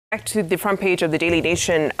Back to the front page of the Daily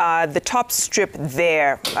Nation, the top strip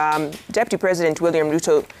there, Deputy President William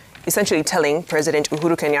Ruto essentially telling President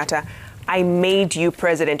Uhuru Kenyatta, I made you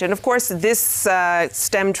president. And of course, this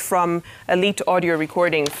stemmed from a leaked audio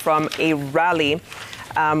recording from a rally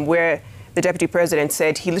where the Deputy President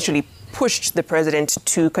said he literally pushed the president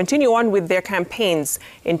to continue on with their campaigns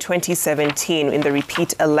in 2017 in the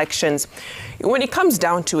repeat elections. When it comes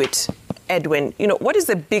down to it, Edwin, what is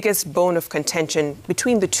the biggest bone of contention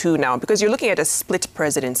between the two now? Because you're looking at a split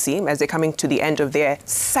presidency as they're coming to the end of their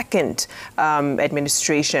second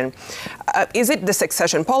administration. Is it the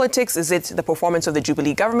succession politics? Is it the performance of the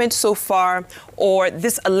Jubilee government so far? Or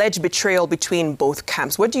this alleged betrayal between both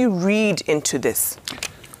camps? What do you read into this?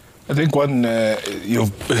 I think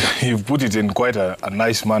you've put it in quite a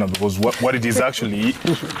nice manner, because what it is actually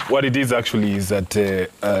is that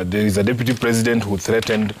there is a deputy president who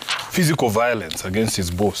threatened physical violence against his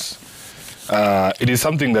boss. It is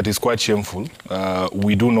something that is quite shameful.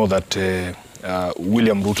 We do know that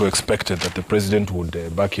William Ruto expected that the president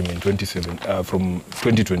would back him in from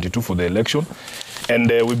 2022 for the election. And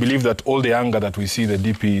we believe that all the anger that we see the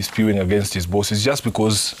DP spewing against his boss is just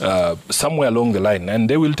because somewhere along the line, and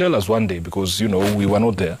they will tell us one day because, we were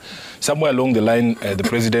not there, somewhere along the line, the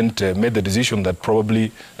president made the decision that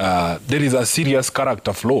probably there is a serious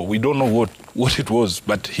character flaw. We don't know what it was,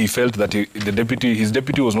 but he felt that his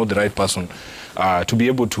deputy was not the right person to be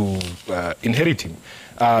able to inherit him.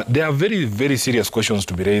 There are very, very serious questions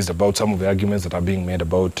to be raised about some of the arguments that are being made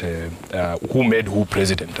about who made who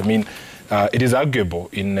president. I mean, it is arguable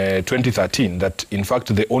in 2013 that, in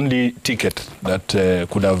fact, the only ticket that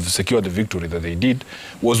could have secured the victory that they did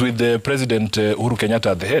was with the President Uhuru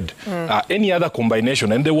Kenyatta at the head. Any other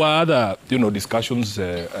combination, and there were other, discussions.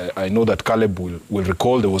 I know that Caleb will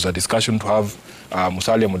recall there was a discussion to have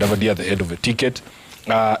Musalia Mudavadi at the head of a ticket.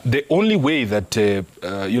 The only way that,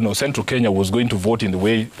 Central Kenya was going to vote in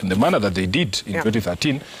the manner that they did in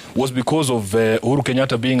 2013 was because of Uhuru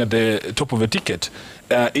Kenyatta being at the top of a ticket.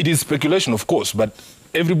 It is speculation, of course, but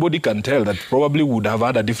everybody can tell that probably would have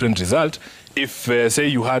had a different result if, say,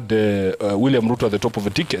 you had William Ruto at the top of a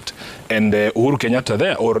ticket and Uhuru Kenyatta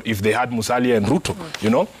there, or if they had Musalia and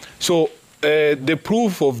Ruto, So the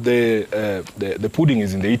proof of the pudding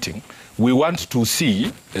is in the eating. We want to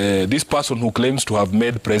see this person who claims to have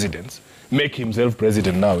made presidents make himself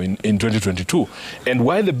president now in 2022. And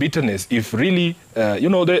why the bitterness, if really,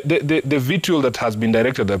 the vitriol that has been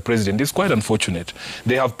directed at the president is quite unfortunate.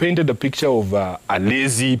 They have painted a picture of a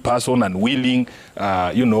lazy person, unwilling,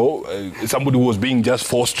 somebody who was being just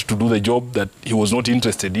forced to do the job that he was not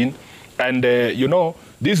interested in. And,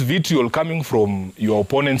 this vitriol coming from your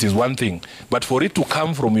opponents is one thing, but for it to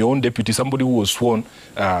come from your own deputy, somebody who was sworn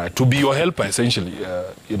to be your helper, essentially,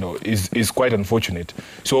 is quite unfortunate.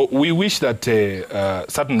 So we wish that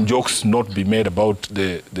certain jokes not be made about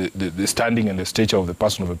the standing and the stature of the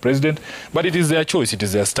person of a president, but it is their choice, it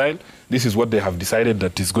is their style. This is what they have decided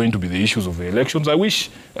that is going to be the issues of the elections. I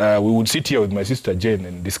wish we would sit here with my sister Jane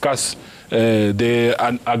and discuss the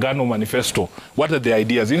Agano Manifesto. What are the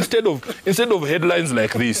ideas? Instead of headlines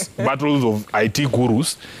like this, battles of IT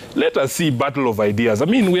gurus, let us see battle of ideas. I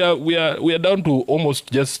mean, we are down to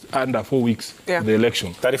almost just under 4 weeks of the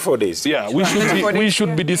election. 34 days. Yeah, we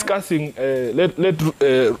should be discussing. Let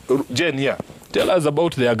Jane here tell us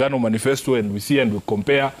about the Agano Manifesto, and we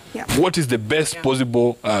compare what is the best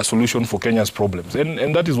possible solution for Kenya's problems.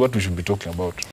 And that is what we should be talking about.